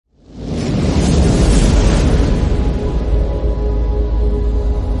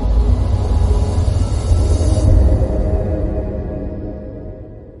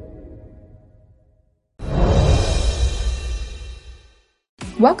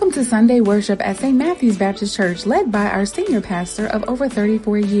Welcome to Sunday worship at St. Matthew's Baptist Church, led by our senior pastor of over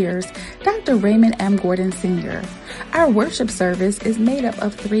 34 years, Dr. Raymond M. Gordon Sr. Our worship service is made up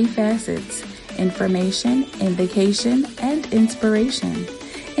of three facets: information, invocation, and inspiration.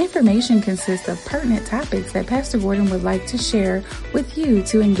 Information consists of pertinent topics that Pastor Gordon would like to share with you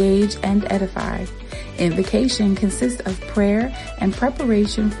to engage and edify. Invocation consists of prayer and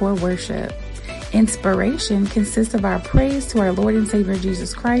preparation for worship. Inspiration consists of our praise to our Lord and Savior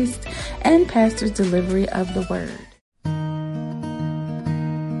Jesus Christ and Pastor's delivery of the word.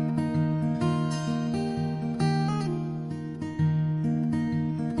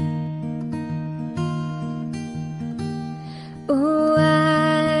 Oh,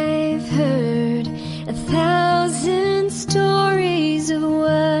 I've heard 1,000 stories of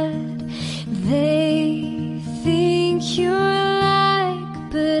what they think you're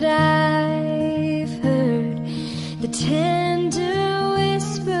like, but I've heard the tender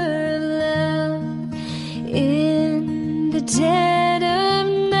whisper of love in the dead of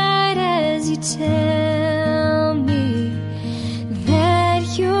night as you tell me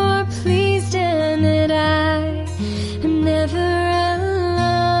that you're pleased and that I am never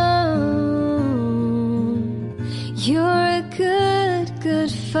alone. You're a good,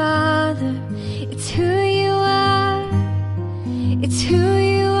 good Father. It's who you are. It's who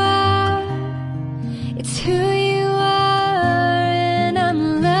you are. It's who you are, and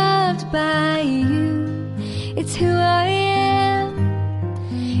I'm loved by you. It's who I am.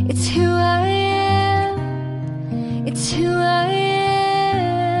 It's who I am. It's who I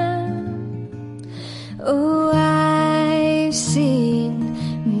am. Oh, I've seen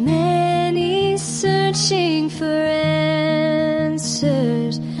many searching for answers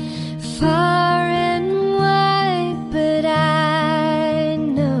far and wide, but I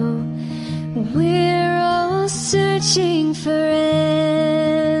know we're all searching for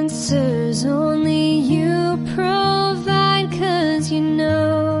answers. Only you provide, 'cause you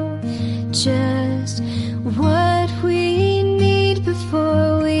know just what we need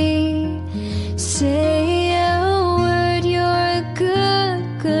before we say a word. You're a good,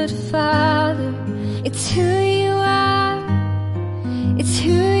 good Father. It's who you are. It's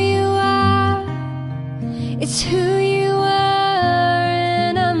who you are. It's who you are,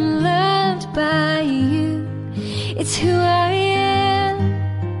 and I'm loved by you. It's who I am.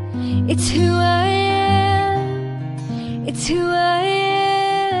 It's who I am. It's who I am.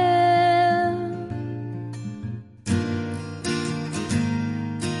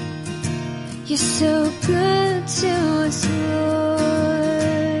 You're so good to us,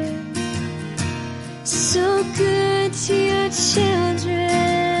 Lord. So good to your children.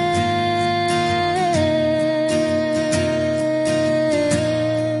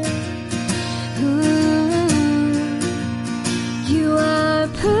 You are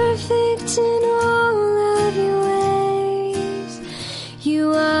perfect in all of your ways.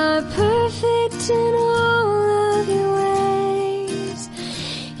 You are perfect in all of your ways.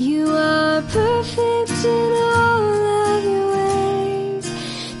 You are perfect in all of your ways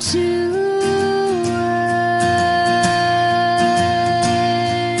to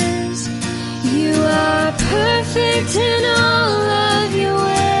us. You are perfect in all of your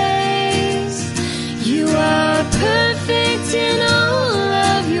ways. You are perfect in all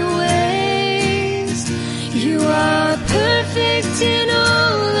of your ways. You are perfect in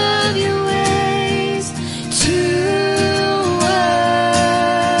all of your ways to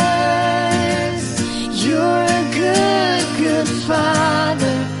us. You're a good, good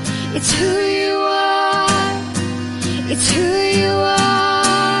Father. It's who you are. It's who you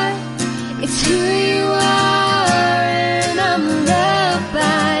are. It's who you are, and I'm loved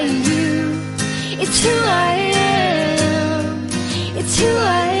by you. It's who I am. It's who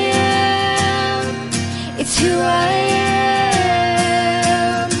I am. It's who I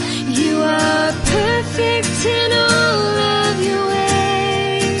am. You are perfect in all of your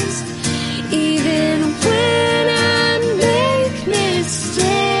ways. Even when I make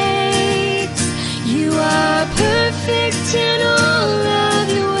mistakes, you are perfect in all of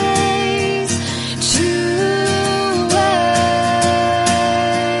your ways to us.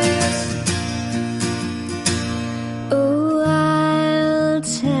 Oh, I'll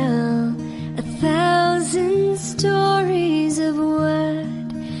tell 1,000 stories of what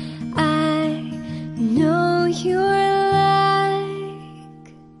I know you're like.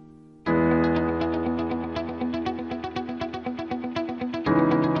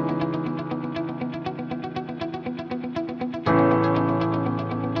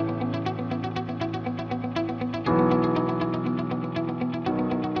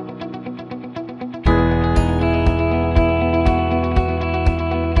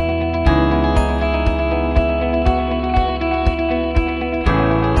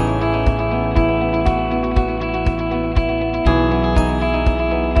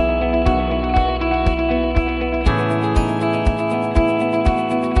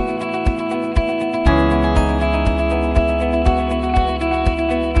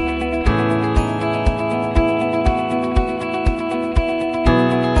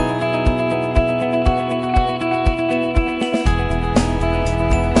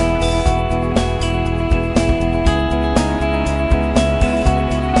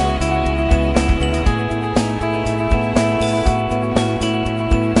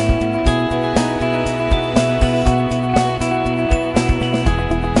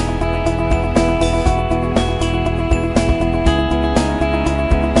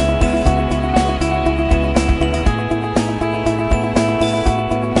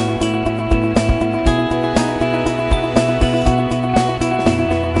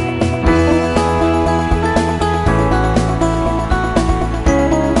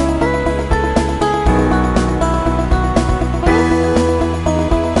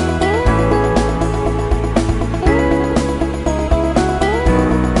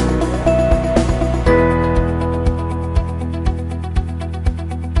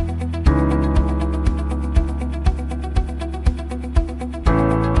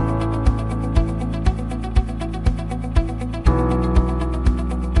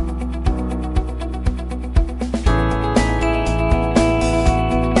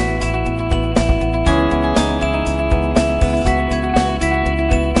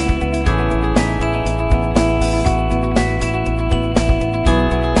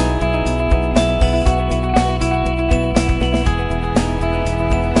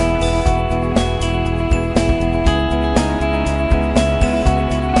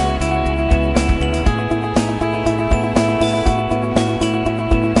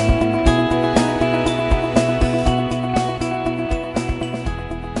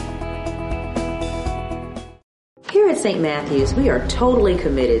 St. Matthew's, we are totally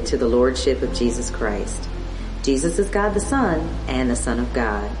committed to the Lordship of Jesus Christ. Jesus is God the Son and the Son of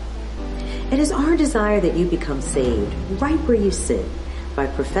God. It is our desire that you become saved right where you sit by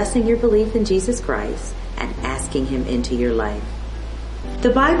professing your belief in Jesus Christ and asking Him into your life.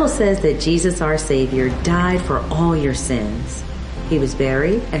 The Bible says that Jesus, our Savior, died for all your sins. He was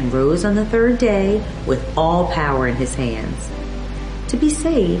buried and rose on the third day with all power in His hands. To be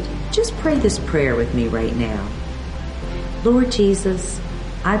saved, just pray this prayer with me right now. Lord Jesus,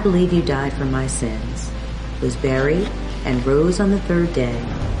 I believe you died for my sins, was buried, and rose on the third day.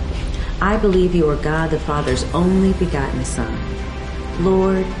 I believe you are God the Father's only begotten Son.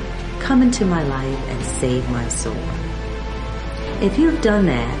 Lord, come into my life and save my soul. If you have done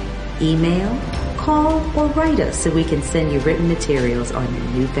that, email, call, or write us so we can send you written materials on your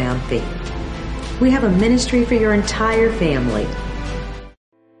newfound faith. We have a ministry for your entire family.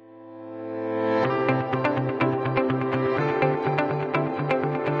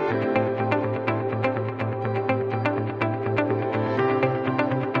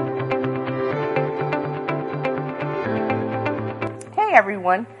 Hey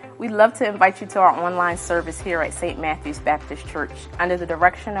everyone, we'd love to invite you to our online service here at St. Matthew's Baptist Church under the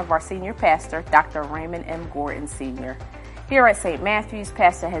direction of our senior pastor, Dr. Raymond M. Gordon Sr. Here at St. Matthew's,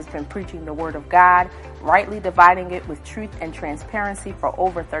 Pastor has been preaching the Word of God, rightly dividing it with truth and transparency for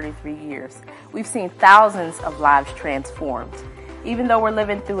over 33 years. We've seen thousands of lives transformed. Even though we're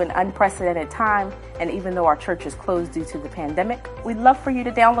living through an unprecedented time, and even though our church is closed due to the pandemic, we'd love for you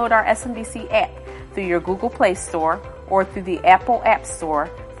to download our SMBC app through your Google Play Store or through the Apple App Store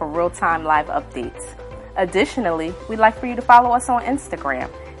for real-time live updates. Additionally, we'd like for you to follow us on Instagram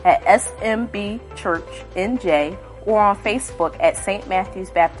at SMBChurchNJ or on Facebook at St.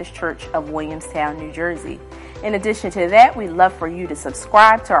 Matthew's Baptist Church of Williamstown, New Jersey. In addition to that, we'd love for you to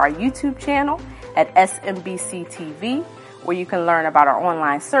subscribe to our YouTube channel at SMBC TV, where you can learn about our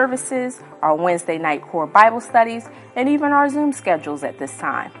online services, our Wednesday night core Bible studies, and even our Zoom schedules at this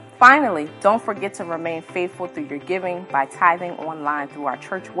time. Finally, don't forget to remain faithful through your giving by tithing online through our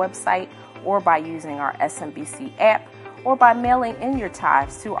church website or by using our SMBC app or by mailing in your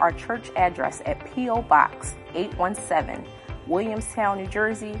tithes to our church address at P.O. Box 817, Williamstown, New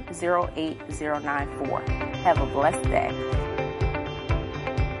Jersey 08094. Have a blessed day.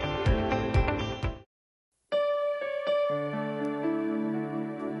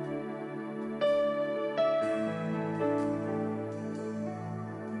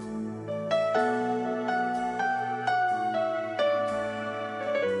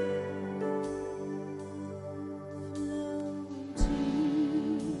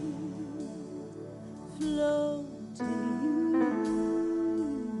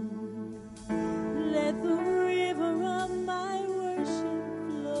 Let the river of my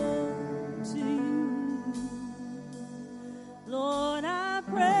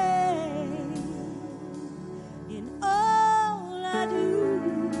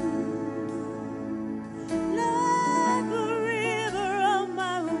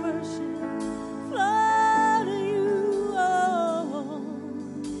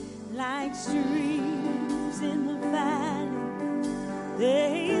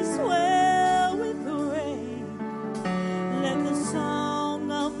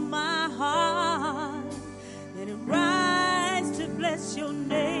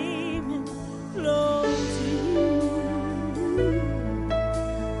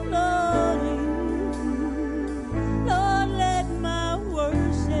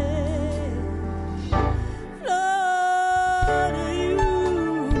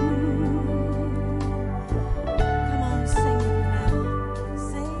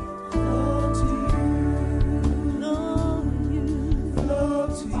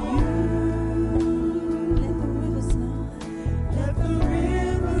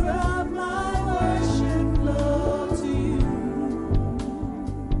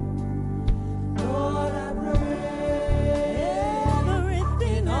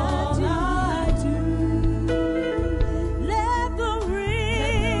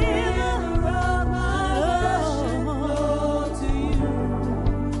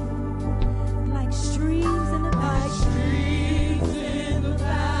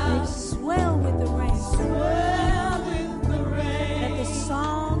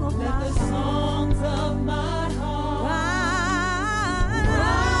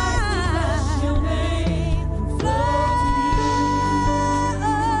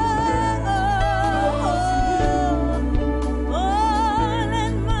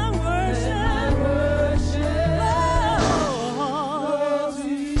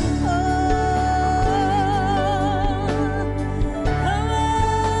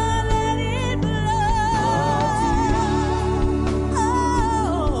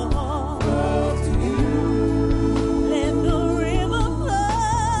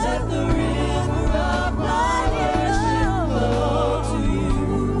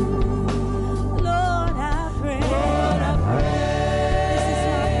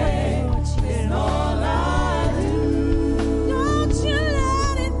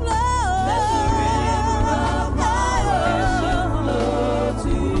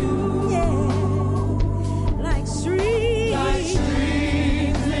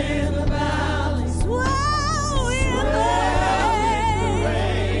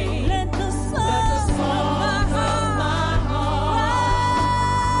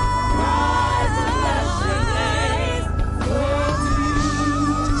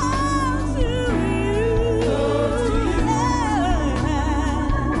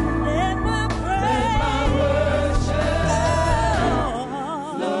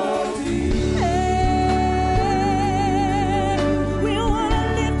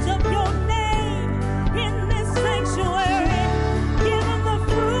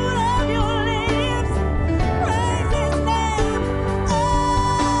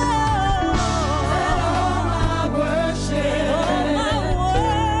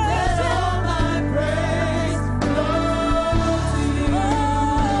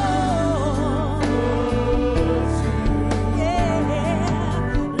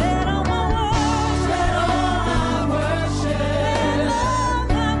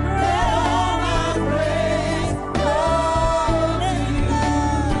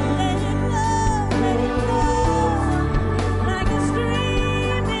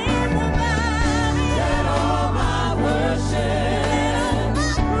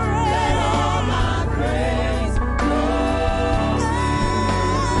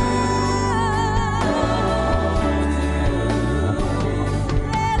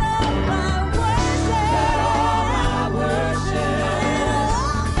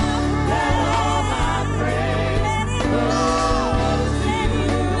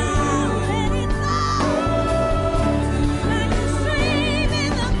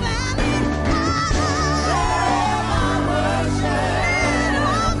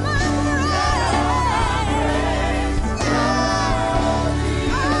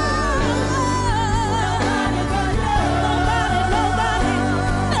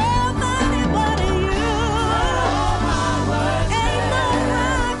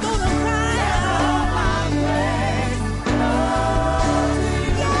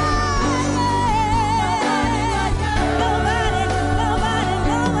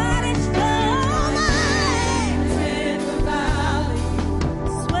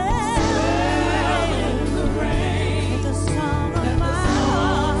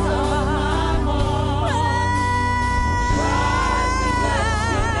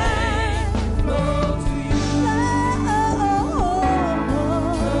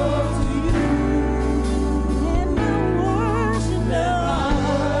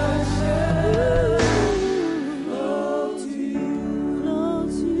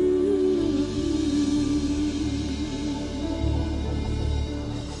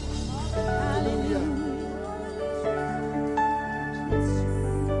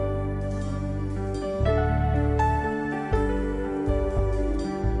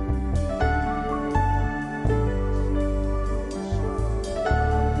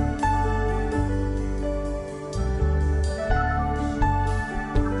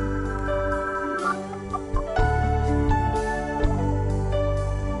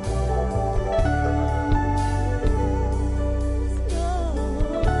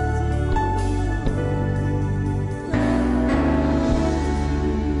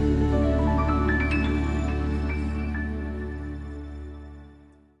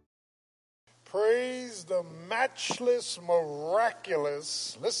the matchless,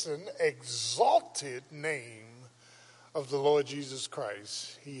 miraculous, listen, exalted name of the Lord Jesus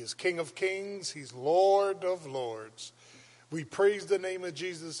Christ. He is King of kings. He's Lord of lords. We praise the name of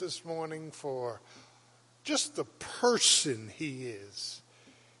Jesus this morning for just the person he is.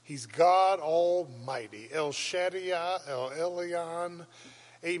 He's God Almighty, El Shaddai, El Elyon,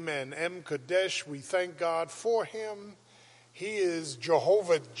 amen, Em Kadesh. We thank God for him. He is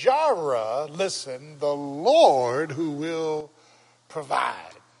Jehovah Jireh, listen, the Lord who will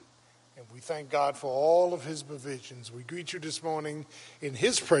provide. And we thank God for all of his provisions. We greet you this morning in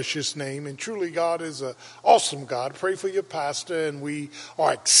his precious name. And truly, God is an awesome God. Pray for your pastor. And we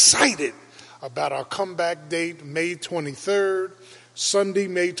are excited about our comeback date, May 23rd. Sunday,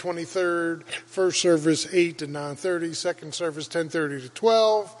 May 23rd. First service, 8 to 9:30. Second service, 10:30 to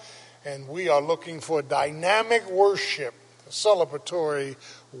 12. And we are looking for dynamic worship, celebratory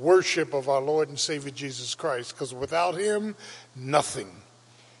worship of our Lord and Savior Jesus Christ, because without him, nothing.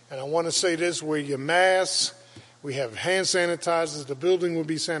 And I want to say this, wear your masks, we have hand sanitizers, the building will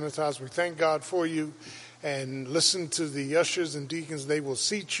be sanitized. We thank God for you, and listen to the ushers and deacons, they will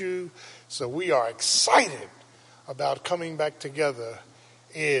seat you. So we are excited about coming back together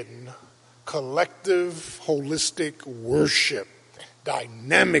in collective, holistic worship,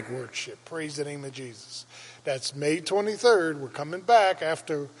 dynamic worship. Praise the name of Jesus. That's May 23rd. We're coming back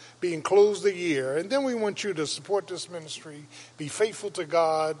after being closed a year. And then we want you to support this ministry. Be faithful to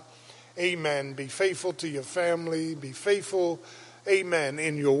God. Amen. Be faithful to your family. Be faithful, amen,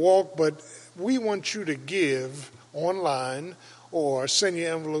 in your walk. But we want you to give online or send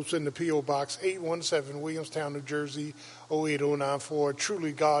your envelopes in the P.O. Box 817, Williamstown, New Jersey, 08094.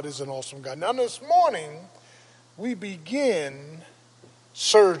 Truly, God is an awesome God. Now, this morning, we begin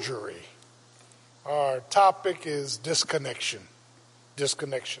surgery. Our topic is disconnection.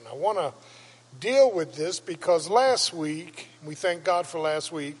 Disconnection. I want to deal with this because last week, we thank God for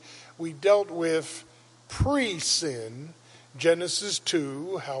last week, we dealt with pre-sin, Genesis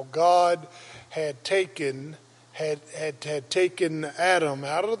 2, how God had taken Adam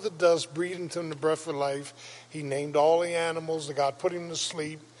out of the dust, breathed him the breath of life. He named all the animals. God put him to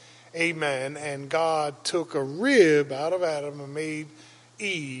sleep. Amen. And God took a rib out of Adam and made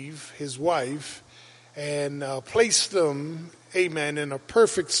Eve, his wife, and placed them, amen, in a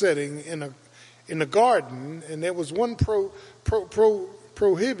perfect setting in a garden. And there was one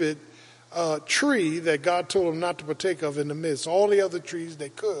prohibit tree that God told them not to partake of in the midst. All the other trees they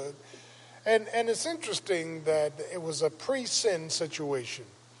could. And it's interesting that it was a pre-sin situation.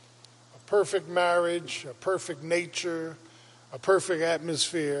 A perfect marriage, a perfect nature, a perfect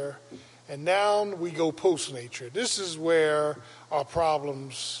atmosphere. And now we go post-nature. This is where our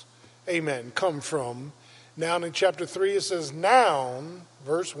problems, amen, come from. Now in chapter 3 it says, now,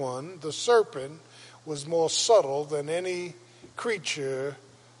 verse 1, the serpent was more subtle than any creature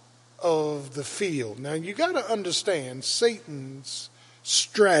of the field. Now you got to understand Satan's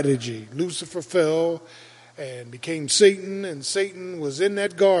strategy. Lucifer fell and became Satan, and Satan was in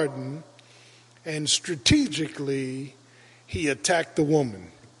that garden, and strategically he attacked the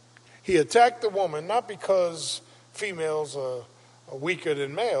woman. He attacked the woman not because females are weaker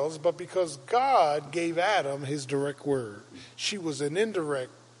than males, but because God gave Adam his direct word. She was an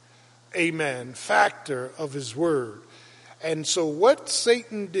indirect, amen, factor of his word. And so what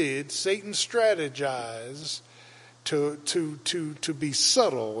Satan did, Satan strategized to be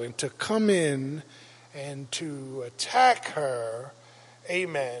subtle and to come in and to attack her,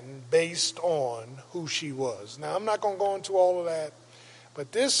 amen, based on who she was. Now, I'm not going to go into all of that,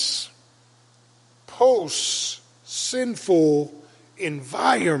 but this post-sinful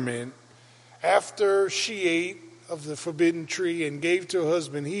environment, after she ate of the forbidden tree and gave to her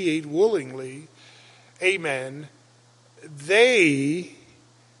husband, he ate willingly, amen, they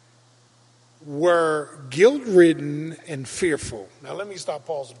were guilt-ridden and fearful. Now let me stop,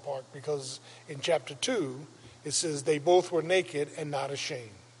 pause, and park, because in chapter 2 it says they both were naked and not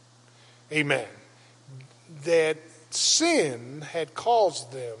ashamed. Amen. That sin had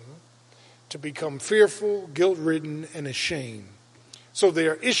caused them to become fearful, guilt-ridden, and ashamed. So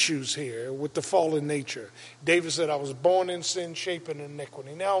there are issues here with the fallen nature. David said, I was born in sin, shapen in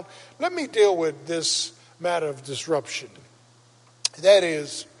iniquity. Now, let me deal with this matter of disruption. That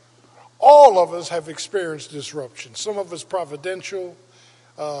is, all of us have experienced disruption. Some of us providential,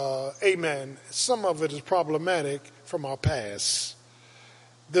 amen. Some of it is problematic from our past.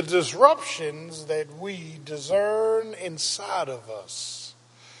 The disruptions that we discern inside of us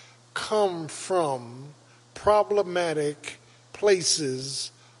come from problematic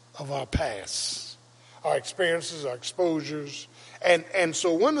places of our past, our experiences, our exposures. And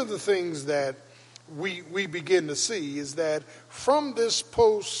so one of the things that we begin to see is that from this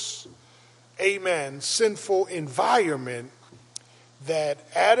sinful environment, that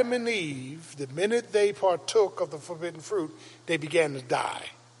Adam and Eve, the minute they partook of the forbidden fruit, they began to die.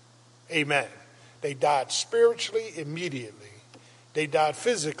 Amen. They died spiritually immediately. They died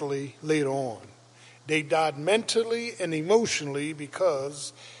physically later on. They died mentally and emotionally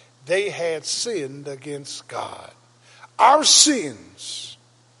because they had sinned against God. Our sins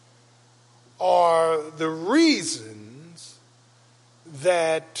are the reasons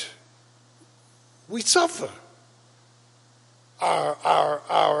that we suffer.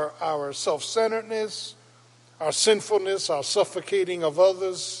 Our self-centeredness, our sinfulness, our suffocating of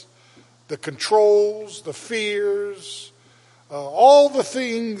others, the controls, the fears, all the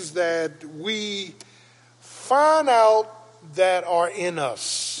things that we find out that are in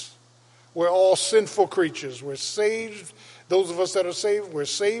us. We're all sinful creatures. We're saved. Those of us that are saved, we're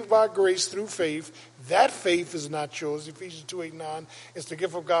saved by grace through faith. That faith is not yours. Ephesians 2:8-9. It's the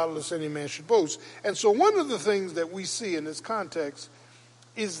gift of God, lest any man should boast. And so one of the things that we see in this context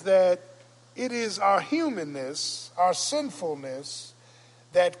is that it is our humanness, our sinfulness,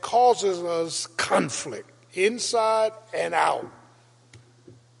 that causes us conflict inside and out.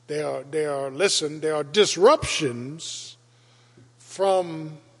 There are disruptions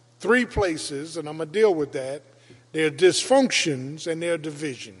from three places, and I'm going to deal with that. There are dysfunctions and there are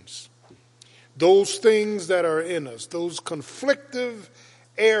divisions. Those things that are in us, those conflictive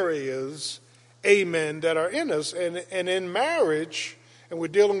areas, amen, that are in us. And in marriage, and we're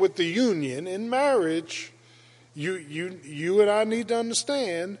dealing with the union, in marriage, you and I need to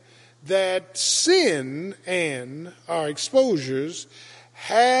understand that sin and our exposures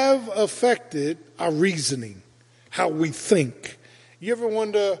have affected our reasoning, how we think. You ever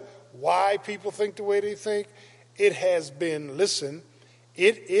wonder why people think the way they think? It has been,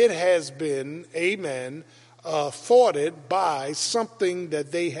 it has been, amen, thwarted by something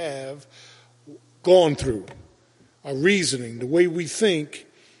that they have gone through. Our reasoning, the way we think,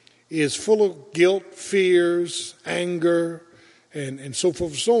 is full of guilt, fears, anger, and so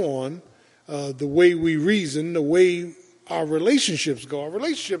forth and so on. The way we reason, the way our relationships go. Our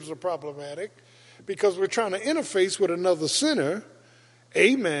relationships are problematic because we're trying to interface with another sinner,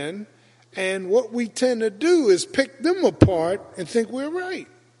 amen, and what we tend to do is pick them apart and think we're right.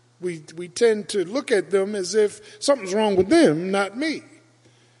 We tend to look at them as if something's wrong with them, not me.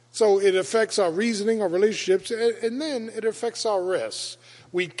 So it affects our reasoning, our relationships, and then it affects our rest.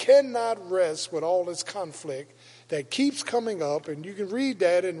 We cannot rest with all this conflict that keeps coming up, and you can read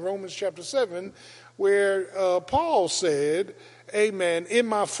that in Romans chapter 7, where Paul said, amen, in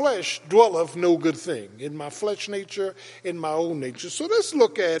my flesh dwelleth no good thing. In my flesh nature, in my own nature. So let's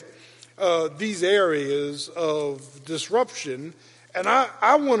look at these areas of disruption. And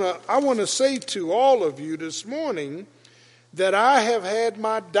I want to say to all of you this morning that I have had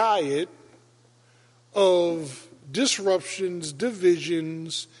my diet of disruptions,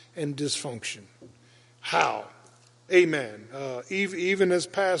 divisions, and dysfunction. How? Amen. Even as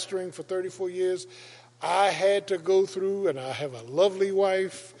pastoring for 34 years, I had to go through, and I have a lovely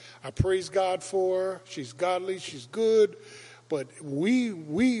wife. I praise God for her. She's godly. She's good. But we've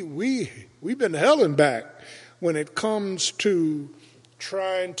been hell and back when it comes to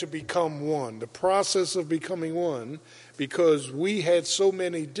trying to become one, the process of becoming one, because we had so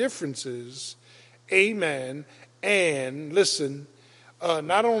many differences, amen, and listen,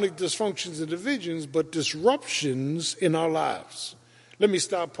 not only dysfunctions and divisions, but disruptions in our lives. Let me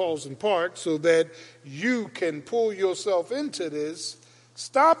stop, pause, and park so that you can pull yourself into this.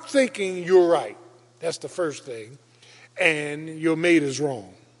 Stop thinking you're right. That's the first thing. And your mate is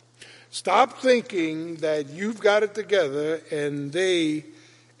wrong. Stop thinking that you've got it together and they,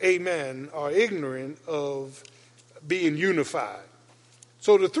 amen, are ignorant of being unified.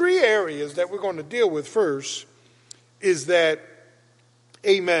 So the three areas that we're going to deal with first is that,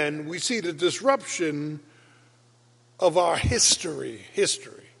 amen, we see the disruption of our history.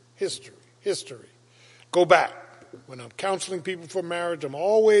 Go back. When I'm counseling people for marriage, I'm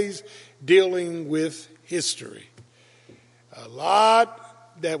always dealing with history. A lot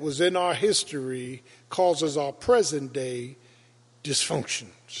that was in our history causes our present day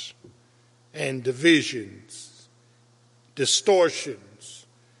dysfunctions and divisions, distortions,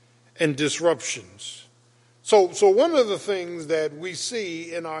 and disruptions. So one of the things that we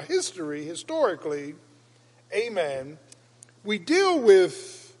see in our history, historically, amen, we deal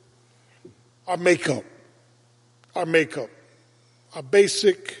with our makeup, our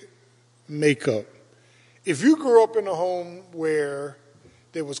basic makeup. If you grew up in a home where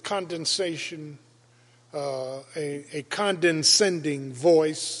there was condensation, a condescending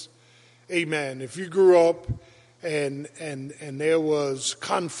voice, amen, if you grew up and there was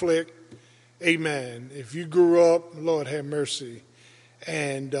conflict, amen, if you grew up, Lord have mercy,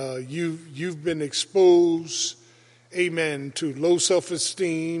 and you've been exposed, amen, to low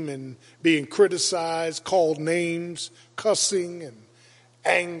self-esteem and being criticized, called names, cussing and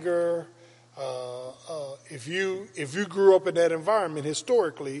anger, if you grew up in that environment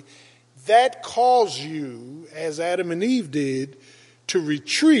historically, that caused you, as Adam and Eve did, to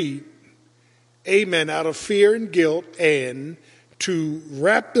retreat, amen, out of fear and guilt, and to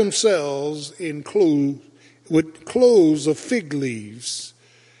wrap themselves in clothes of fig leaves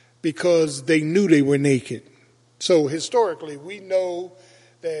because they knew they were naked. So historically, we know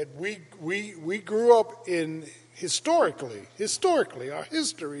that we grew up in historically, our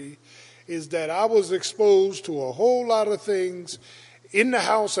history is that I was exposed to a whole lot of things in the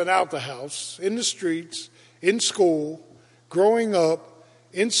house and out the house, in the streets, in school, growing up,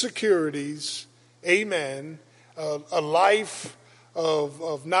 insecurities, amen, a life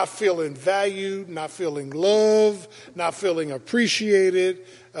of not feeling valued, not feeling loved, not feeling appreciated,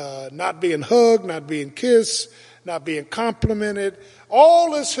 not being hugged, not being kissed, not being complimented.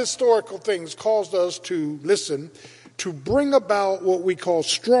 All these historical things caused us to, to bring about what we call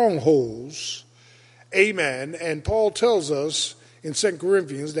strongholds. Amen. And Paul tells us in 2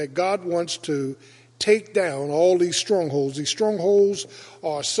 Corinthians that God wants to take down all these strongholds. These strongholds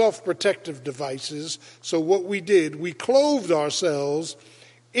are self-protective devices. So what we did, we clothed ourselves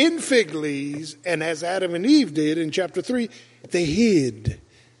in fig leaves, and as Adam and Eve did in chapter 3, they hid.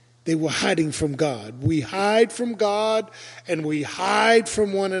 They were hiding from God. We hide from God, and we hide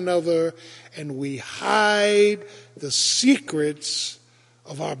from one another, and we hide the secrets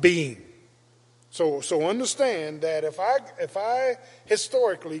of our being. So understand that if I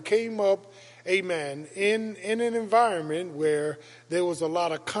historically came up, amen, in an environment where there was a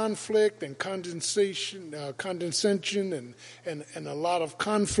lot of conflict and condescension and a lot of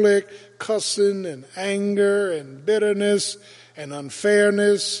conflict, cussing and anger and bitterness and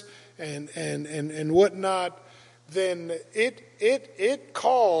unfairness and whatnot, then it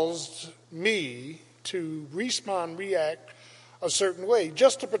caused me to react a certain way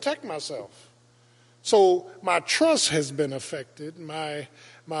just to protect myself. So my trust has been affected. My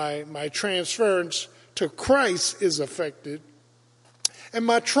transference to Christ is affected. And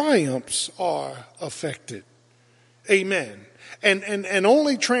my triumphs are affected. Amen. And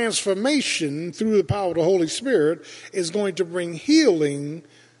only transformation through the power of the Holy Spirit is going to bring healing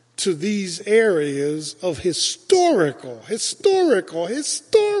to these areas of historical.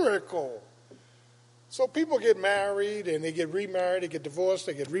 So people get married and they get remarried, they get divorced,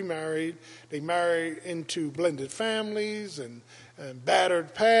 they get remarried, they marry into blended families and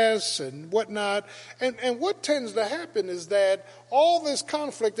battered pasts and whatnot. And what tends to happen is that all this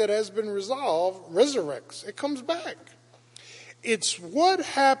conflict that has been resolved resurrects. It comes back. It's what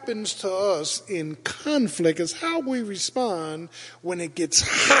happens to us in conflict is how we respond when it gets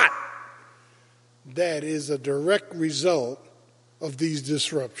hot. That is a direct result of these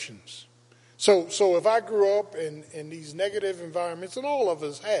disruptions. So if I grew up in these negative environments, and all of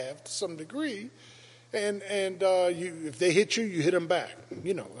us have to some degree, and if they hit you, you hit them back.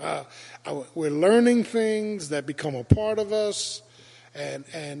 We're learning things that become a part of us,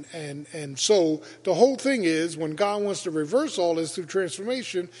 and so the whole thing is when God wants to reverse all this through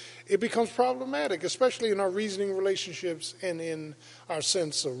transformation, it becomes problematic, especially in our reasoning relationships and in our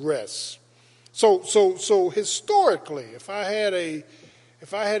sense of rest. So historically, if I had a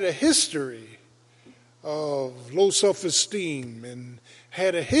history of low self-esteem and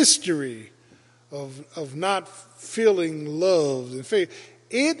had a history of not feeling loved and faith,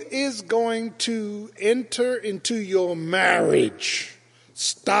 it is going to enter into your marriage.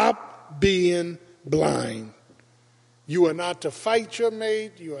 Stop being blind. You are not to fight your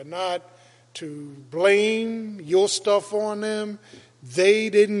mate. You are not to blame your stuff on them. They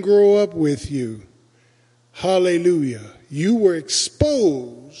didn't grow up with you. Hallelujah. You were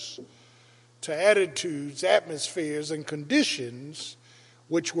exposed to attitudes, atmospheres, and conditions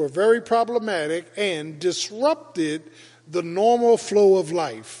which were very problematic and disrupted the normal flow of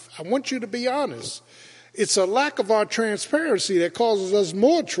life. I want you to be honest. It's a lack of our transparency that causes us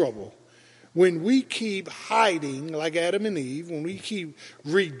more trouble. When we keep hiding like Adam and Eve, when we keep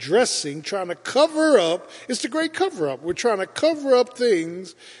redressing, trying to cover up, it's the great cover-up. We're trying to cover up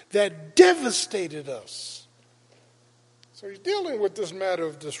things that devastated us. So he's dealing with this matter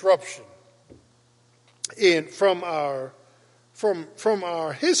of disruption from our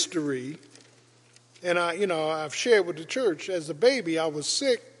history. And I've shared with the church, as a baby, I was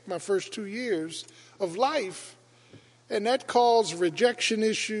sick my first 2 years of life. And that caused rejection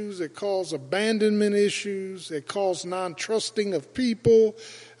issues. It caused abandonment issues. It caused non-trusting of people.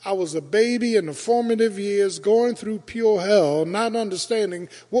 I was a baby in the formative years going through pure hell, not understanding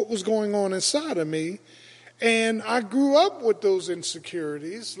what was going on inside of me. And I grew up with those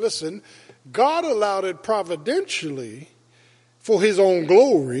insecurities. Listen, God allowed it providentially for his own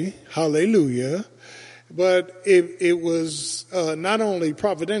glory. Hallelujah. But it was not only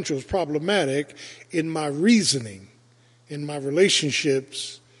providential, it was problematic in my reasoning, in my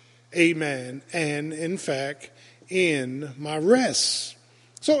relationships, amen, and in fact, in my rest.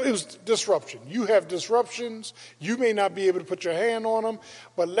 So it was disruption. You have disruptions. You may not be able to put your hand on them,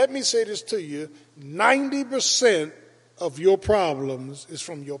 but let me say this to you. 90% of your problems is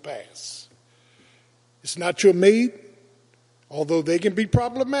from your past. It's not your mate, although they can be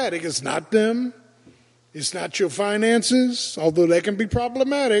problematic. It's not them. It's not your finances, although they can be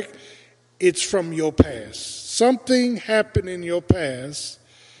problematic. It's from your past. Something happened in your past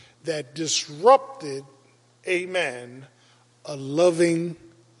that disrupted, amen, a loving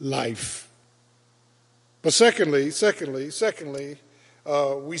life. But secondly, we see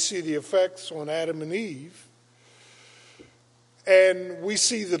the effects on Adam and Eve. And we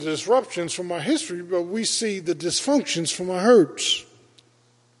see the disruptions from our history, but we see the dysfunctions from our hurts.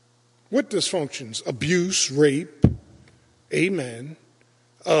 What dysfunctions? Abuse, rape, amen.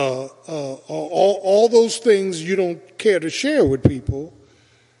 All those things you don't care to share with people.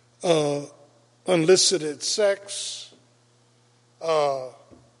 Unsolicited sex,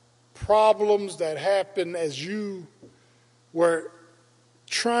 problems that happen as you were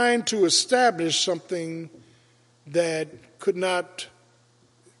trying to establish something that could not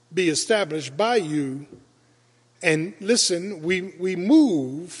be established by you. And listen, we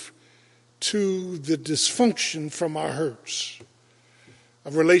move to the dysfunction from our hurts.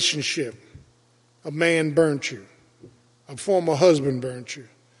 A relationship, a man burnt you, a former husband burnt you,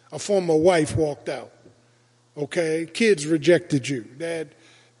 a former wife walked out, okay? Kids rejected you. That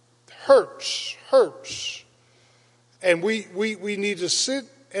hurts. And we need to sit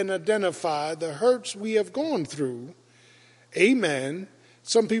and identify the hurts we have gone through. Amen.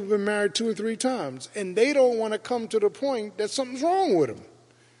 Some people have been married 2 or 3 times, and they don't want to come to the point that something's wrong with them.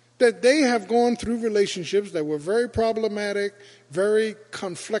 That they have gone through relationships that were very problematic, very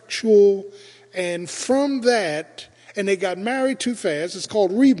conflictual, and from that, and they got married too fast. It's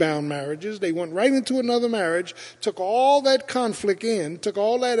called rebound marriages. They went right into another marriage, took all that conflict in, took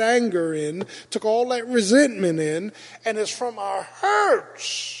all that anger in, took all that resentment in, and it's from our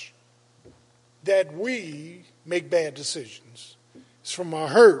hurts that we make bad decisions. It's from our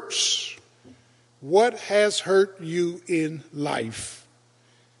hurts. What has hurt you in life?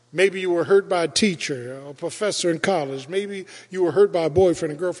 Maybe you were hurt by a teacher, a professor in college. Maybe you were hurt by a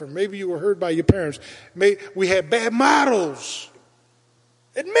boyfriend and girlfriend. Maybe you were hurt by your parents. We had bad models.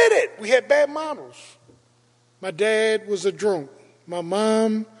 Admit it, we had bad models. My dad was a drunk. My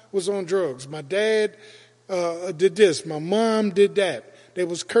mom was on drugs. My dad did this. My mom did that. There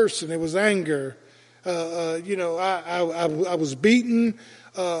was cursing. There was anger. I was beaten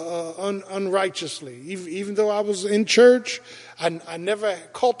unrighteously. Even though I was in church, I never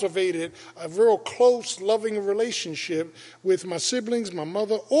cultivated a real close, loving relationship with my siblings, my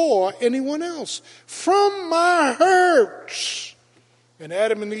mother, or anyone else. From my hurts. And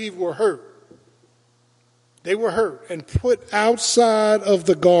Adam and Eve were hurt. They were hurt and put outside of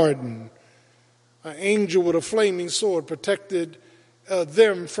the garden. An angel with a flaming sword protected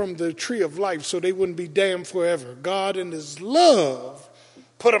them from the tree of life so they wouldn't be damned forever. God in his love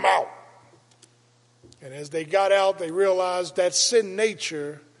put them out. And as they got out, they realized that sin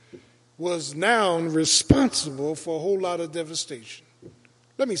nature was now responsible for a whole lot of devastation.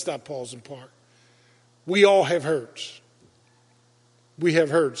 Let me stop, pause, and park. We all have hurts. We have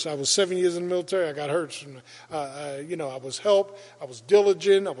hurts. I was 7 years in the military. I got hurts. I was helped. I was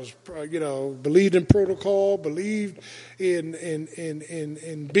diligent. I was, believed in protocol, believed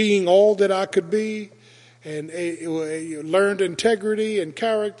in being all that I could be, and learned integrity and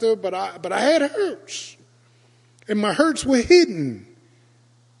character. But I had hurts, and my hurts were hidden.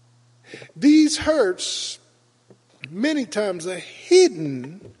 These hurts, many times, are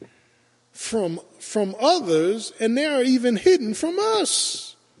hidden from others, and they are even hidden from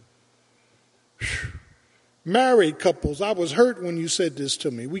us. Married couples, I was hurt when you said this to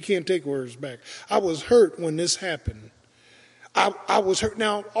me. We can't take words back. I was hurt when this happened. I was hurt.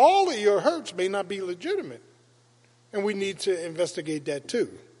 Now, all of your hurts may not be legitimate, and we need to investigate that too.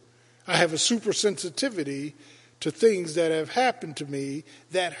 I have a super sensitivity to things that have happened to me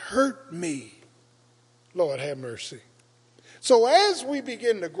that hurt me. Lord have mercy. So as we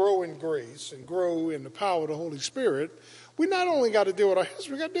begin to grow in grace and grow in the power of the Holy Spirit, we not only got to deal with our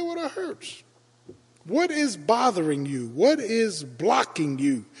history, we got to deal with our hurts. What is bothering you? What is blocking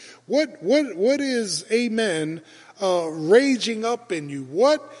you? What is, amen, raging up in you?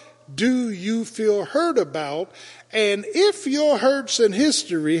 What do you feel hurt about? And if your hurts and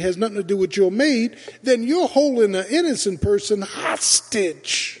history has nothing to do with your mate, then you're holding an innocent person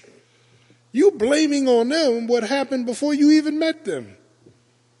hostage. You blaming on them what happened before you even met them.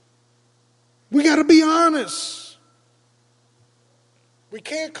 We got to be honest. We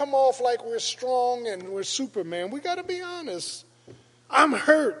can't come off like we're strong and we're Superman. We got to be honest. I'm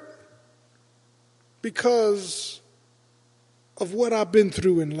hurt because of what I've been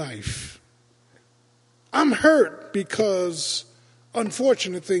through in life. I'm hurt because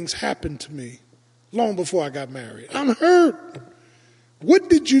unfortunate things happened to me long before I got married. I'm hurt. What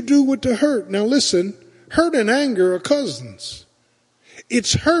did you do with the hurt? Now listen, hurt and anger are cousins.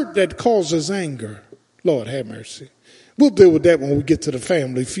 It's hurt that causes anger. Lord have mercy. We'll deal with that when we get to the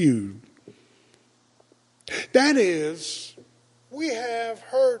family feud. That is, we have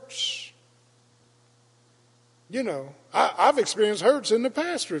hurts. You know, I've experienced hurts in the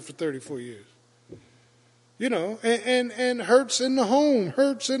pastorate for 34 years. You know, and hurts in the home,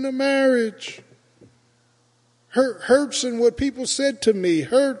 hurts in the marriage. Hurts in what people said to me.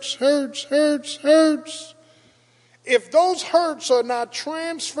 Hurts. If those hurts are not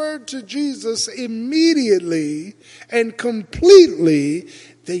transferred to Jesus immediately and completely,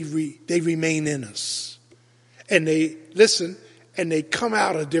 they remain in us. And they come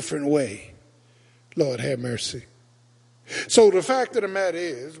out a different way. Lord have mercy. So the fact of the matter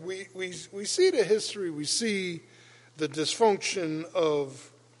is, we see the history, we see the dysfunction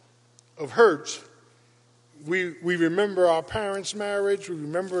of hurts. We remember our parents' marriage. We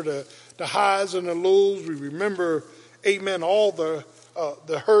remember the highs and the lows. We remember, amen, all the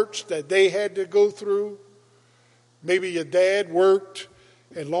hurts that they had to go through. Maybe your dad worked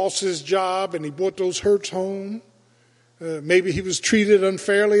and lost his job and he brought those hurts home. Maybe he was treated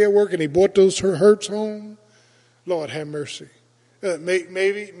unfairly at work and he brought those hurts home. Lord have mercy.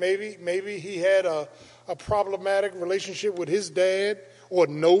 Maybe he had a problematic relationship with his dad or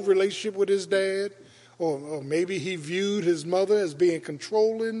no relationship with his dad. Or maybe he viewed his mother as being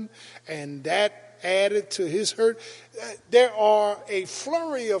controlling, and that added to his hurt. There are a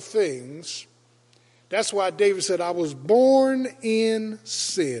flurry of things. That's why David said, I was born in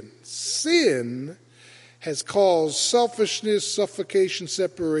sin. Sin has caused selfishness, suffocation,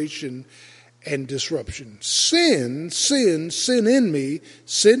 separation, and disruption. Sin in me,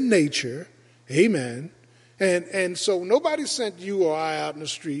 sin nature, amen. And so nobody sent you or I out in the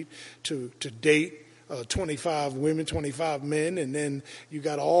street to date 25 women, 25 men, and then you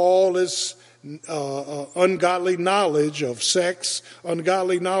got all this ungodly knowledge of sex,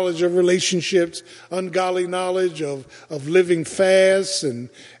 ungodly knowledge of relationships, ungodly knowledge of living fast and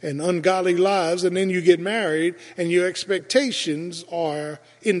ungodly lives, and then you get married and your expectations are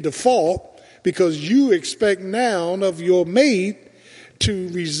in default because you expect now of your mate to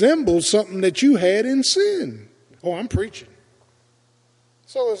resemble something that you had in sin. Oh, I'm preaching.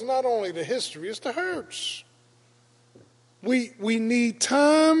 So it's not only the history, it's the hurts. We need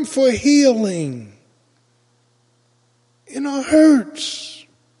time for healing in our hurts.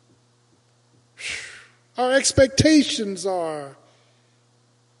 Our expectations are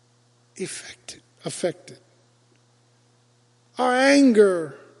affected. Our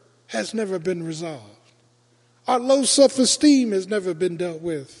anger has never been resolved. Our low self-esteem has never been dealt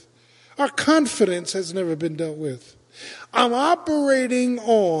with. Our confidence has never been dealt with. I'm operating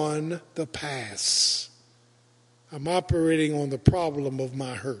on the past. I'm operating on the problem of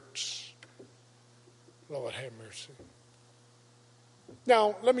my hurts. Lord have mercy.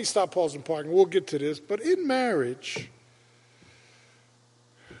 Now, let me stop, pause, and park, and we'll get to this. But in marriage,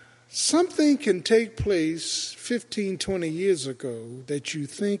 something can take place 15, 20 years ago that you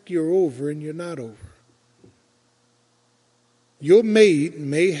think you're over and you're not over. Your mate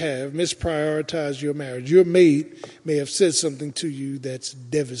may have misprioritized your marriage. Your mate may have said something to you that's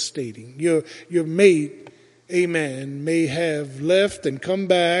devastating. Your mate, amen, may have left and come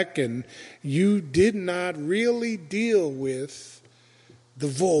back and you did not really deal with the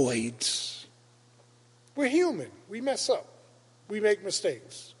voids. We're human. We mess up. We make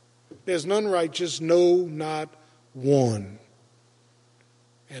mistakes. There's none righteous, no, not one.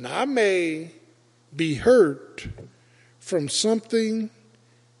 And I may be hurt from something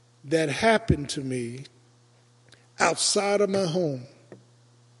that happened to me outside of my home.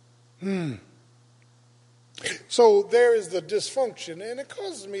 So there is the dysfunction, and it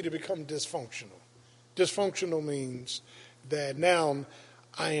causes me to become dysfunctional. Dysfunctional means that now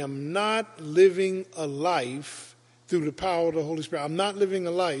I am not living a life through the power of the Holy Spirit. I'm not living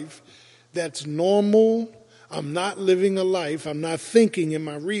a life that's normal. I'm not living a life. I'm not thinking in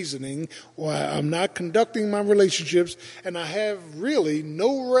my reasoning, or I'm not conducting my relationships, and I have really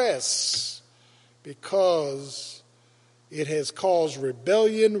no rest because it has caused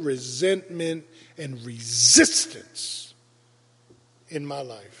rebellion, resentment, and resistance in my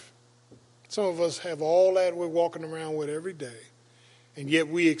life. Some of us have all that we're walking around with every day, and yet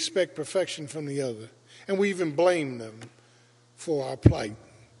we expect perfection from the other, and we even blame them for our plight.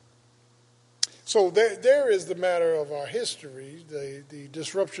 So there is the matter of our history, the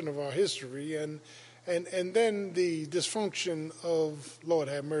disruption of our history, and then the dysfunction of, Lord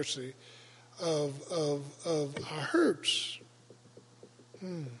have mercy, of our hurts.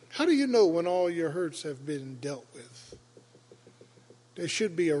 How do you know when all your hurts have been dealt with? There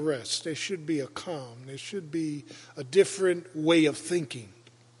should be a rest. There should be a calm. There should be a different way of thinking.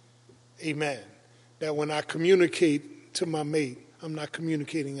 Amen. That when I communicate to my mate, I'm not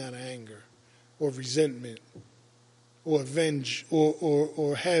communicating out of anger or resentment or avenge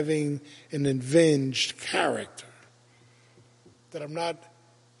or having an avenged character. That I'm not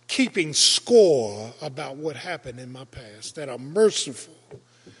keeping score about what happened in my past. That I'm merciful.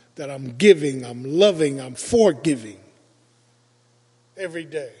 That I'm giving, I'm loving, I'm forgiving every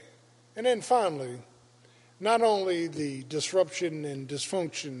day. And then finally, not only the disruption and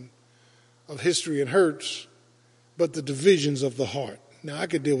dysfunction of history and hurts, but the divisions of the heart. Now, I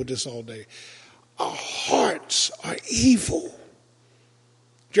could deal with this all day. Our hearts are evil.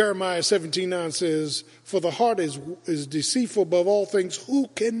 Jeremiah 17:9 says, "For the heart is deceitful above all things. Who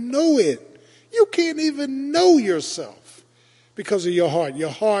can know it?" You can't even know yourself because of your heart. Your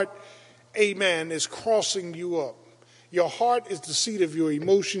heart, amen, is crossing you up. Your heart is the seat of your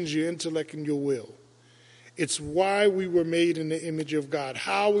emotions, your intellect, and your will. It's why we were made in the image of God,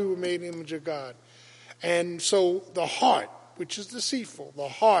 how we were made in the image of God. And so the heart, which is deceitful, the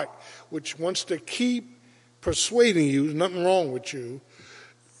heart, which wants to keep persuading you, there's nothing wrong with you,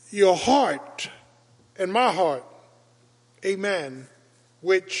 your heart and my heart, amen,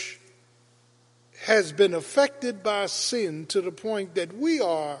 which has been affected by sin to the point that we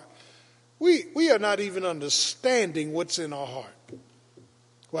are not even understanding what's in our heart.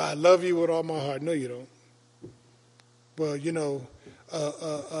 Well, I love you with all my heart. No, you don't. Well,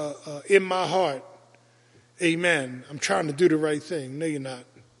 in my heart, amen, I'm trying to do the right thing. No, you're not.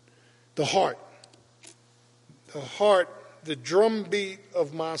 The heart, the drumbeat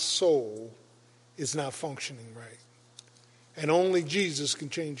of my soul is not functioning right. And only Jesus can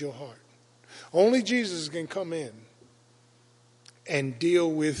change your heart. Only Jesus can come in and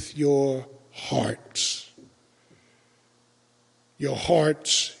deal with your hearts. Your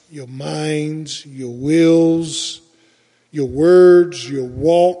hearts, your minds, your wills, your words, your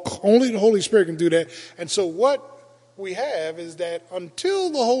walk. Only the Holy Spirit can do that. And so what we have is that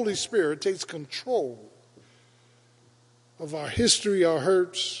until the Holy Spirit takes control of our history, our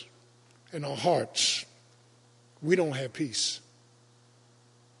hurts, and our hearts, we don't have peace.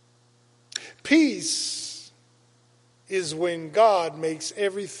 Peace is when God makes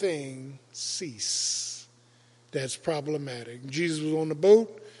everything cease. That's problematic. Jesus was on the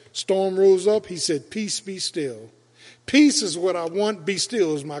boat, storm rose up, he said, "Peace, be still." Peace is what I want, be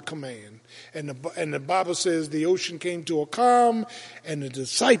still is my command. And the Bible says the ocean came to a calm, and the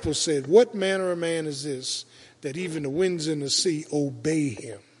disciples said, "What manner of man is this, that even the winds and the sea obey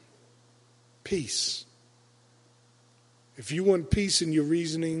him?" Peace. If you want peace in your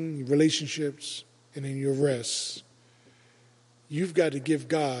reasoning, your relationships, and in your rest, you've got to give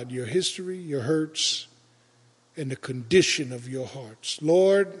God your history, your hurts, and the condition of your hearts.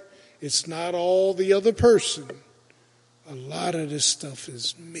 Lord, it's not all the other person. A lot of this stuff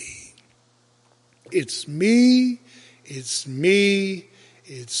is me. It's me, it's me,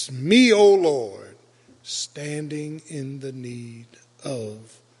 it's me, oh Lord, standing in the need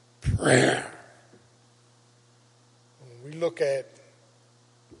of prayer. When we look at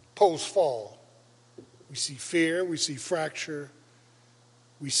post-fall, we see fear, we see fracture,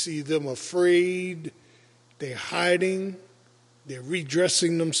 we see them afraid, they're hiding, they're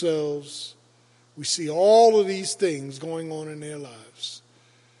redressing themselves. We see all of these things going on in their lives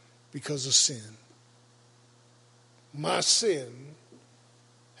because of sin. My sin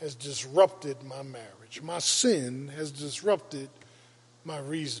has disrupted my marriage. My sin has disrupted my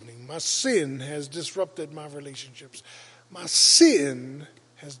reasoning. My sin has disrupted my relationships. My sin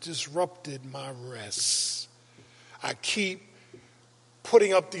has disrupted my rest. I keep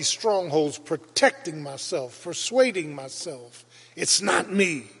putting up these strongholds, protecting myself, persuading myself. It's not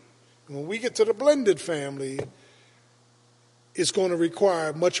me. When we get to the blended family, it's going to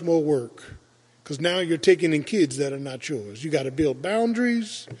require much more work, because now you're taking in kids that are not yours. You got to build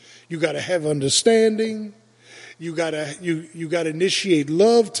boundaries. You got to have understanding. You got to initiate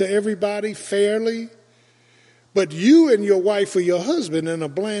love to everybody fairly. But you and your wife or your husband in a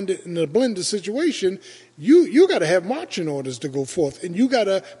blended situation, you got to have marching orders to go forth, and you got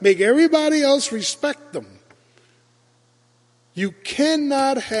to make everybody else respect them. You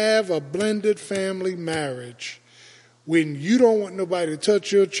cannot have a blended family marriage when you don't want nobody to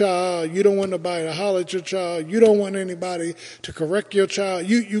touch your child, you don't want nobody to holler at your child, you don't want anybody to correct your child.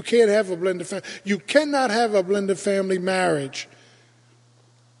 You can't have a blended family. You cannot have a blended family marriage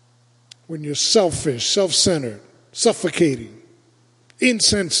when you're selfish, self-centered, suffocating,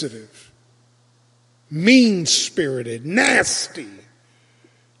 insensitive, mean-spirited, nasty.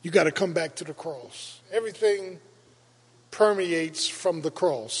 You got to come back to the cross. Everything permeates from the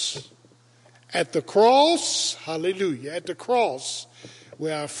cross. At the cross, hallelujah, at the cross,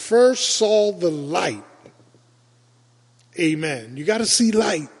 where I first saw the light. Amen. You got to see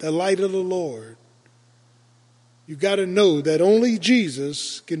light, the light of the Lord. You got to know that only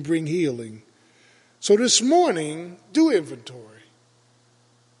Jesus can bring healing. So this morning, do inventory.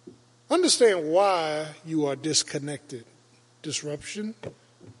 Understand why you are disconnected. Disruption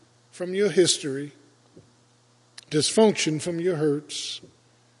from your history. Dysfunction from your hurts.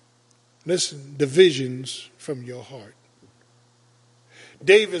 Listen, divisions from your heart.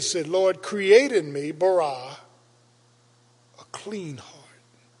 David said, Lord, create in me, bara, a clean heart,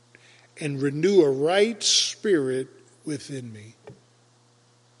 and renew a right spirit within me.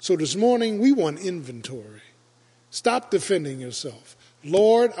 So this morning, we want inventory. Stop defending yourself.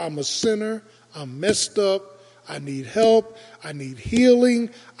 Lord, I'm a sinner. I'm messed up. I need help. I need healing.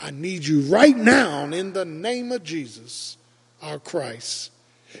 I need you right now in the name of Jesus, our Christ.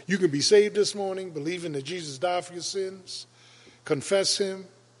 You can be saved this morning, believing that Jesus died for your sins. Confess him.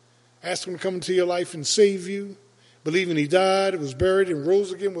 Ask him to come into your life and save you. Believing he died, was buried, and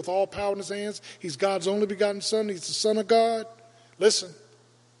rose again with all power in his hands. He's God's only begotten Son. He's the Son of God. Listen.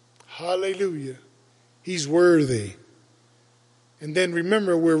 Hallelujah. He's worthy. And then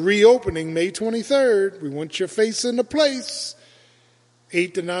remember, we're reopening May 23rd. We want your face in the place.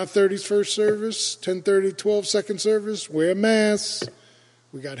 8 to 9:30 first service, 10:30 to 12 second service. Wear a mask.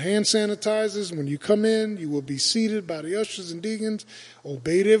 We got hand sanitizers. When you come in, you will be seated by the ushers and deacons.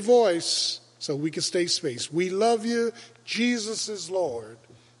 Obey their voice so we can stay spaced. We love you. Jesus is Lord.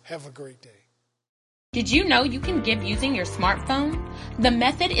 Have a great day. Did you know you can give using your smartphone? The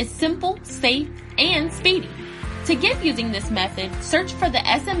method is simple, safe, and speedy. To give using this method, search for the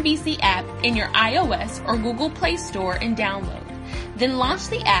SMBC app in your iOS or Google Play Store and download. Then launch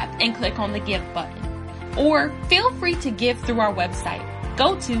the app and click on the Give button. Or feel free to give through our website.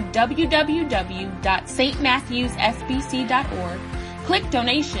 Go to www.stmatthewsfbc.org, click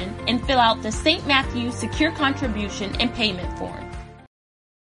Donation, and fill out the St. Matthews Secure Contribution and Payment form.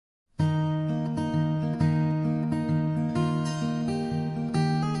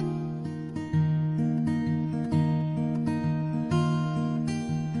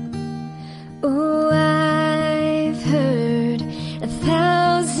 Oh, I've heard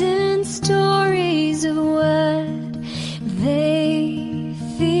 1,000 stories of what they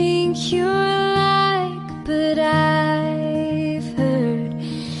think you're like, but I've heard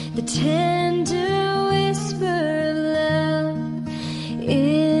the 10